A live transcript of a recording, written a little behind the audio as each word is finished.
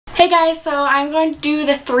Hey guys, so I'm going to do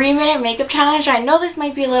the 3-minute makeup challenge. I know this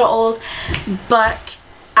might be a little old, but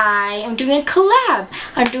I am doing a collab.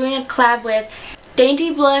 I'm doing a collab with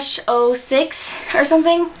Dainty Blush 06 or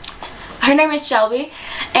something. Her name is Shelby,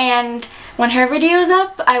 and when her video is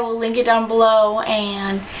up, I will link it down below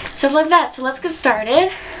and stuff like that. So let's get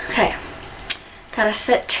started. Okay, gotta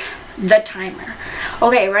set the timer.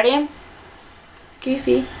 Okay, ready? Can you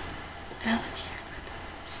see?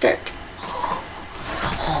 Start.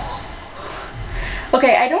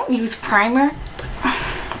 Okay, I don't use primer.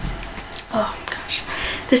 Oh gosh.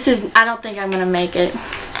 I don't think I'm gonna make it,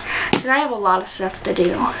 because I have a lot of stuff to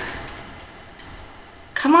do.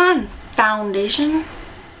 Come on, foundation.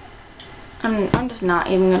 I'm just not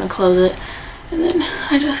even gonna close it. And then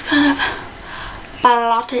I just kind of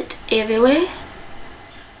blot it everywhere.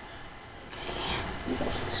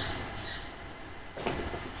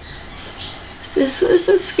 This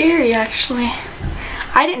is scary, actually.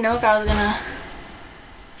 I didn't know if I was gonna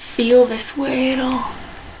feel this way at all.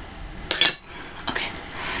 Okay,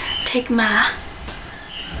 take my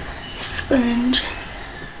sponge.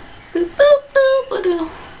 Boop, boop, boop, boop,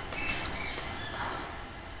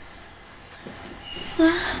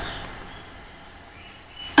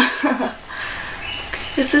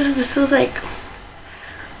 okay, this is like,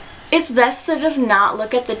 it's best to just not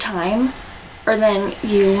look at the time, or then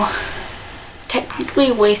you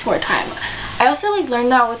technically waste more time. I also like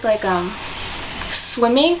learned that with like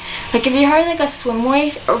swimming. Like if you're having like a swim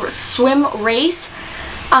race,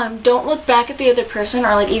 don't look back at the other person,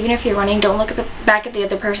 or like even if you're running, don't look back at the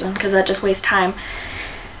other person, because that just wastes time.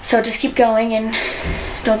 So just keep going and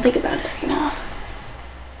don't think about it, you know.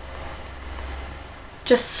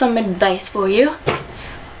 Just some advice for you.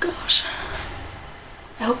 Gosh,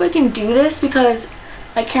 I hope I can do this, because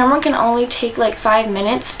my camera can only take like 5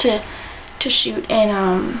 minutes to shoot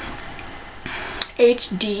in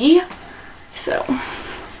HD. So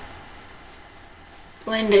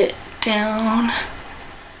blend it down,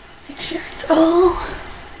 make sure it's all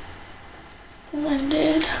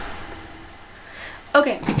blended.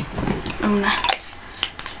 Okay,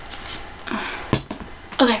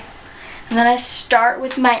 okay, and then I start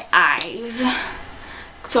with my eyes.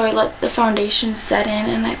 So I let the foundation set in,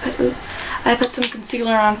 and I put some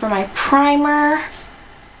concealer on for my primer.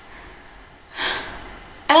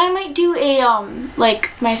 And I might do a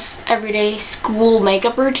like my everyday school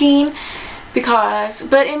makeup routine,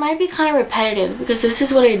 but it might be kind of repetitive, because this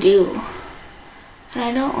is what I do, and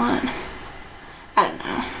I don't want, I don't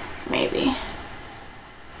know, maybe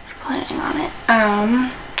I'm planning on it.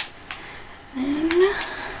 Then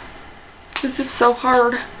this is so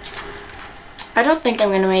hard. I don't think I'm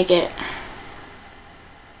gonna make it,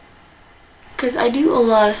 because I do a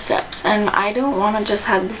lot of steps, and I don't want to just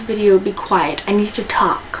have this video be quiet. I need to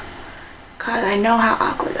talk, because I know how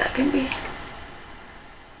awkward that can be.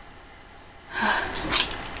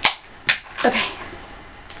 Okay,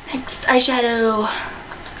 next eyeshadow.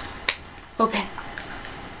 Open.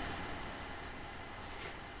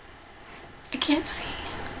 I can't see.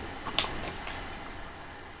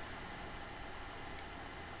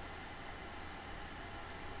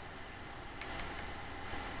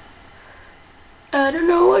 I don't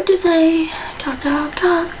know what to say. Talk, talk,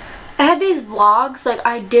 talk. I had these vlogs, like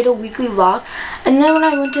I did a weekly vlog, and then when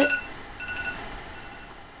I went to...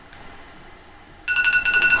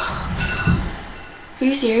 Are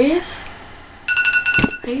you serious?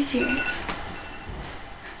 Are you serious?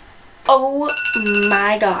 Oh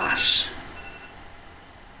my gosh.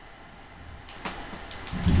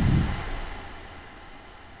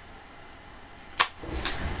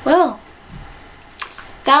 Well,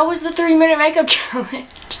 that was the 3-minute makeup challenge.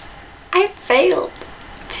 I failed.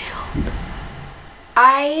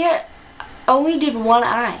 I only did one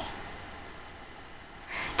eye.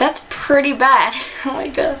 That's pretty bad. Oh my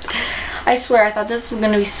god. I swear I thought this was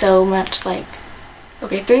gonna be so much like,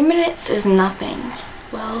 okay, 3 minutes is nothing.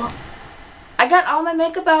 Well, I got all my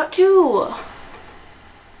makeup out too.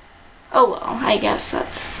 Oh well, I guess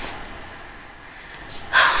that's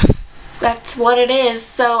what it is.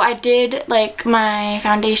 So I did like my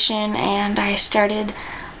foundation, and I started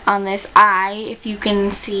on this eye, if you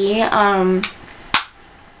can see.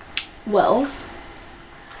 Well,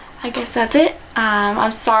 I guess that's it.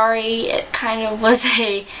 I'm sorry, it kind of was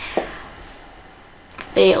a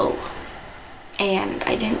fail, and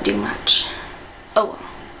I didn't do much. Oh well,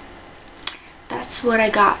 that's what I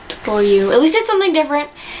got for you. At least it's something different,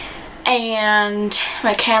 and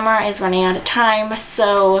my camera is running out of time,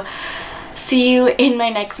 so see you in my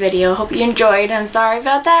next video. Hope you enjoyed. I'm sorry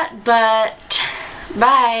about that, but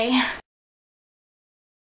bye.